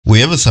We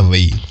have a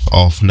survey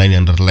of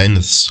 900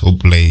 learners who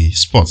play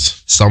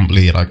sports. Some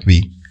play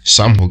rugby,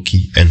 some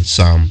hockey, and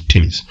some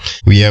tennis.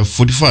 We have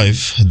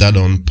 45 that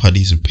don't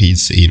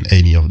participate in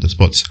any of the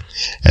sports.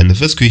 And the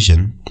first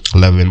question,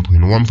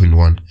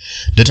 11.1.1,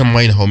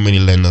 determine how many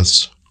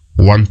learners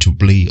want to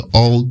play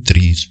all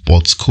three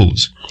sports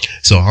codes.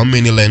 So how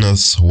many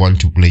learners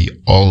want to play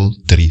all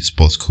three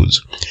sports codes?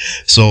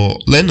 So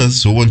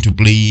learners who want to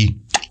play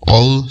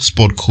all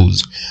sport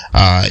codes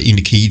are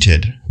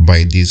indicated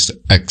by this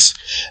X,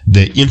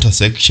 the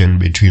intersection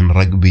between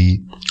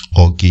rugby,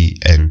 hockey,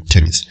 and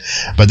tennis.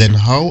 But then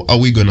how are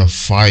we gonna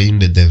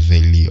find the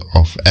value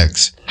of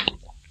X?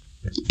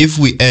 If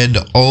we add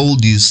all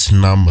these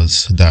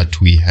numbers that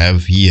we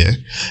have here,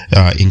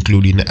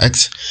 including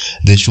X,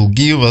 they should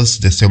give us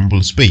the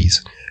sample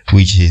space,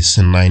 which is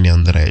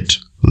 900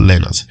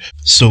 learners.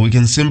 So we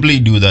can simply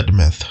do that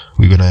math.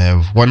 We're gonna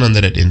have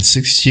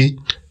 160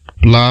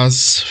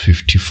 plus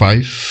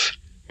 55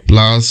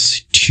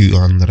 plus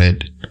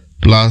 200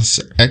 plus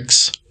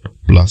X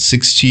plus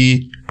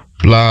 60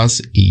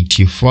 plus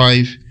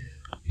 85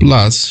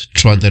 plus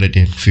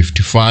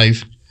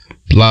 255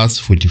 plus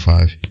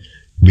 45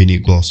 being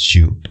equals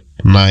to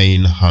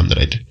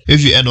 900.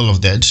 If you add all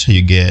of that,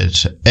 you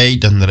get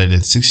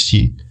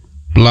 860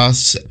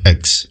 plus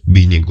X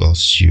being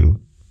equals to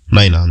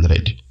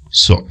 900.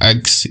 So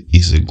X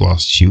is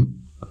equals to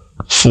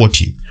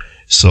 40.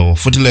 So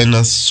 40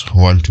 learners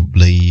want to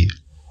play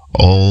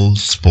all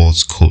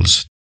sports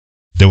codes.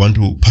 They want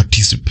to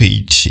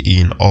participate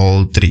in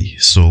all three.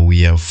 So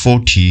we have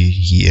 40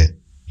 here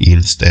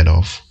instead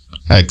of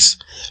X.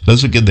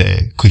 Let's look at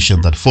the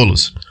question that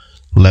follows.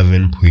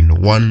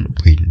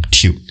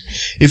 11.1.2.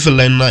 If a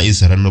learner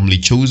is randomly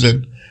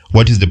chosen,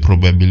 what is the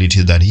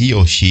probability that he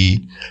or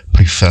she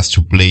prefers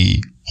to play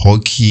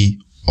hockey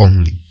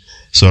only?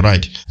 So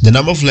right, the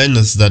number of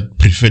learners that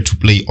prefer to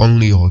play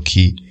only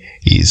hockey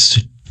is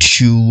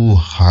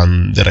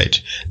 200.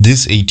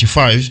 This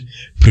 85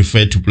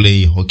 prefer to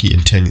play hockey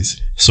and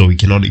tennis, so we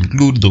cannot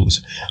include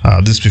those.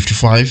 This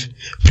 55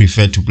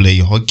 prefer to play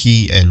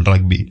hockey and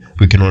rugby,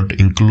 we cannot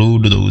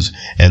include those.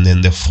 And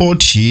then the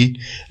 40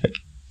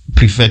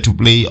 prefer to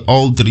play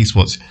all three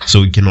sports,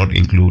 so we cannot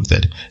include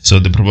that. So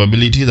the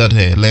probability that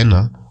a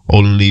learner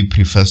only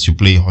prefers to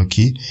play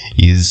hockey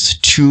is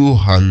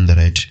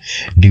 200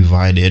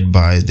 divided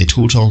by the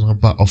total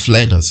number of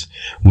learners,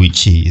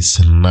 which is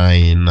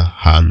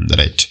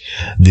 900.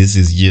 This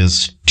is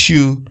just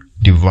 2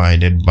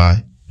 divided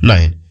by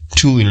 9.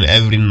 2 in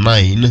every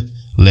 9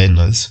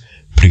 learners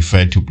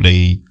prefer to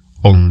play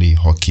only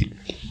hockey.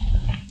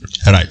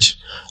 Alright,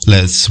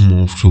 let's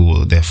move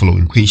to the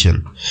following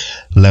question.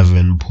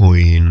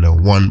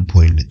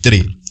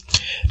 11.1.3.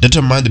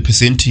 Determine the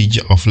percentage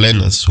of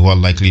learners who are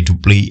likely to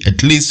play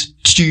at least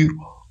 2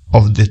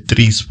 of the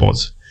 3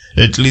 sports.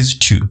 At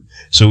least 2.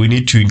 So we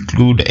need to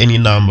include any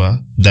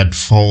number that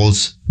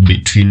falls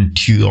between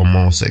 2 or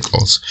more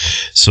circles.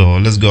 So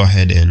let's go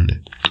ahead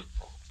and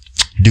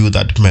do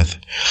that math.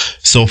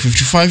 So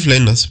 55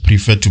 learners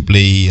prefer to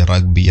play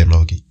rugby and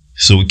hockey.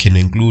 So we can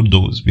include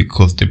those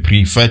because they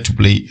prefer to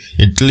play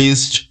at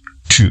least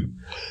 2.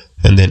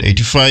 And then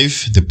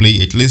 85, they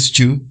play at least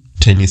 2,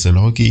 tennis and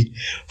hockey.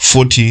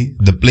 40,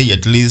 they play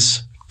at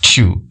least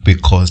 2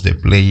 because they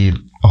play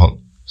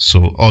all.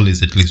 So all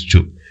is at least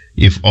 2,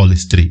 if all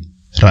is 3,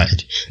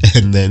 right?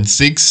 And then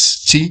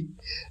 60,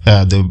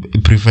 they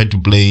prefer to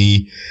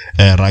play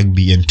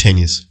rugby and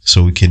tennis,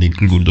 so we can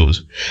include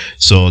those.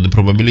 So the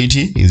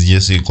probability is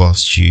just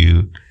equals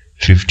to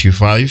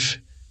 55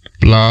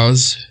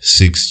 plus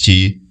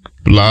 60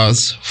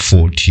 plus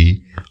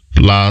 40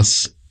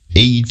 plus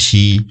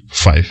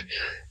 85,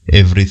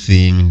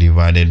 everything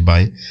divided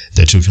by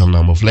the total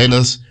number of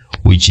learners,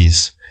 which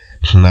is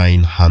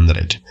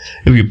 900.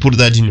 If you put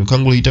that in your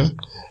calculator,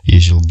 you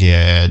should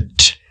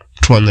get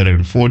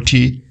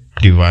 240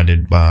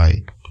 divided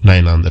by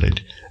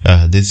 900.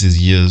 This is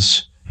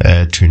just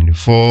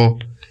 24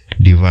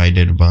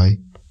 divided by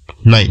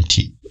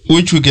 90,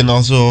 which we can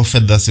also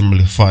further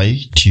simplify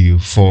to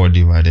 4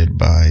 divided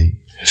by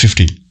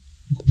 15.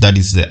 That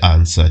is the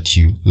answer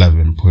to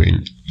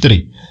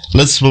 11.3.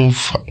 Let's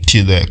move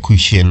to the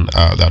question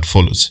that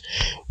follows.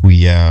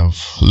 We have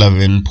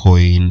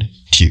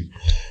 11.2.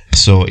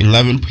 So in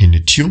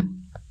 11.2,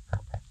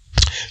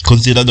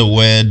 consider the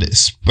word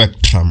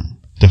spectrum.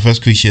 The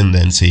first question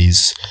then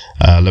says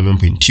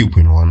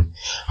 11.2.1.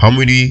 How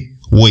many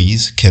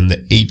ways can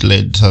the 8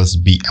 letters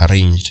be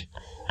arranged?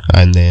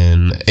 And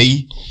then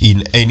A,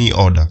 in any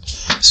order.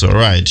 So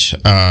right,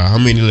 how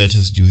many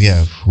letters do we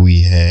have?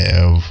 We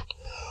have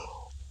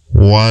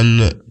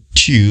 1,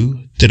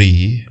 2,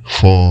 3,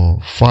 4,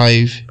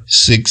 5,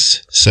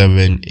 6,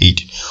 7,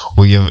 8.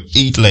 We have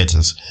 8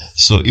 letters.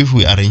 So if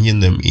we arrange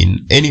them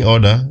in any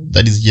order,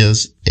 that is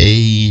just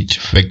 8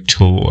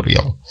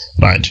 factorial,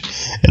 right?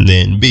 And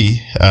then B,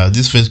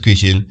 this first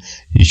question,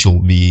 you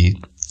should be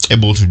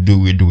able to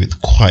do it with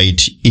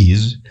quite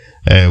ease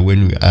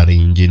when we are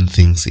arranging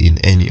things in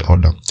any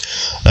order.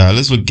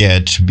 Let's look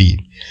at B.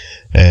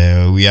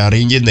 We are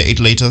arranging the 8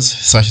 letters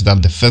such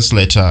that the first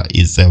letter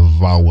is a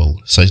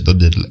vowel, such that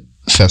the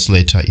first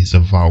letter is a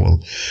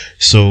vowel.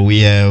 So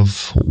we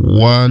have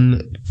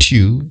 1,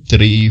 2,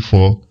 3,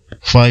 4,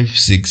 5,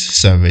 6,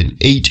 7,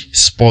 8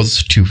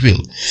 spots to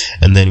fill,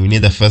 and then we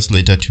need the first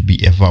letter to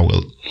be a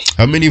vowel.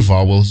 How many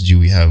vowels do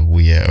we have?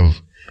 We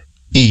have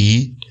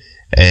E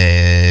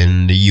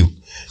and U.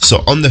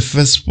 So on the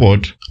first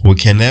spot, we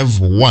can have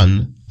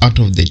one out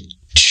of the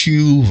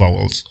two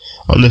vowels.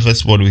 On the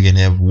first spot, we can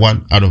have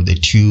one out of the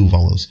two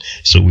vowels.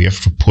 So we have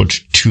to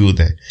put 2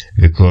 there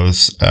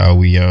because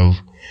we have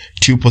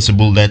 2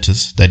 possible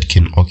letters that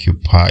can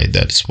occupy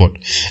that spot.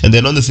 And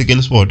then on the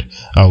second spot,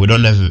 we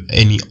don't have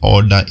any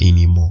order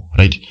anymore,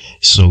 right?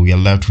 So we are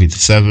left with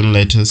 7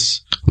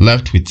 letters,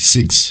 left with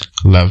 6,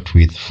 left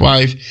with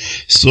 5,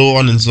 so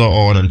on and so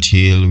on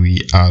until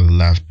we are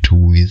left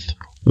with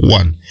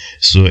 1.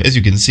 So as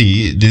you can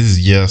see, this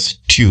is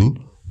just 2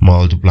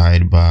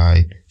 multiplied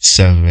by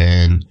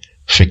 7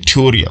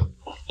 factorial.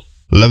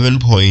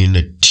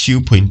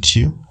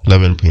 11.2.2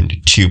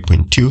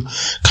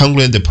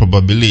 calculate the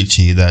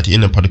probability that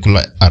in a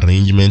particular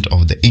arrangement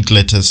of the 8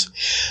 letters,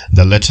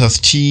 the letters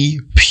T,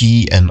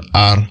 P, and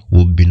R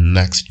will be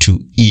next to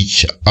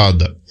each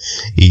other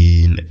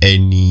in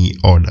any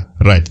order.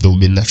 Right, they'll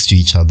be next to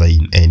each other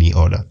in any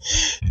order.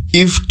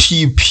 If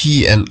T,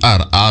 P, and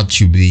R are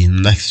to be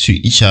next to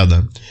each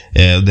other,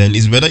 then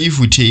it's better if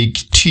we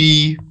take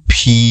T,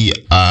 P,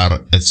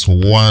 R as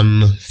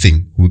one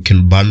thing. We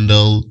can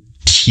bundle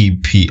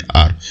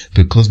TPR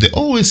because they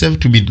always have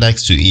to be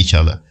next to each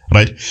other,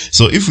 right?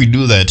 So if we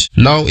do that,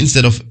 now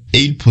instead of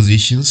 8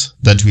 positions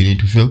that we need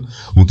to fill,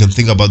 we can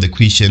think about the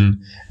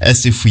question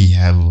as if we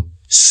have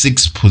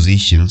 6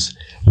 positions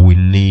we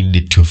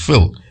need to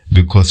fill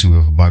because we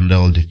have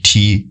bundled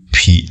T,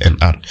 P, and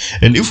R.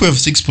 And if we have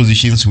 6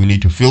 positions we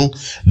need to fill,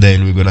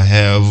 then we're gonna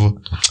have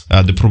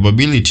the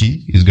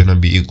probability is gonna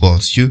be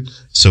equals to,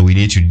 so we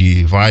need to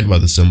divide by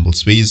the symbol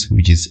space,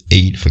 which is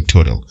 8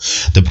 factorial.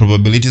 The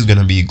probability is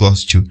gonna be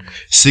equals to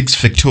 6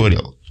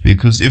 factorial,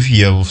 because if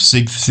you have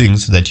 6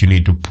 things that you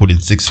need to put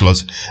in 6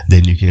 slots,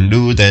 then you can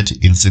do that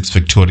in 6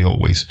 factorial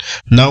ways.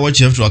 Now what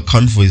you have to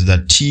account for is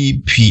that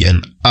T, P,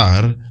 and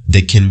R,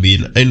 they can be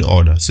in any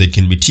order. So it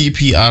can be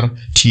TPR,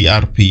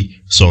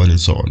 TRP, so on and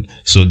so on.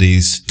 So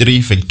there's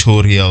 3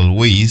 factorial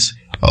ways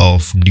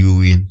of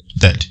doing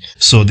that.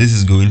 So this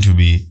is going to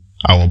be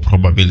our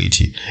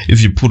probability.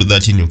 If you put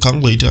that in your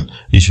calculator,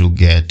 you should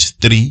get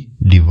 3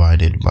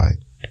 divided by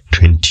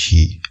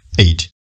 28.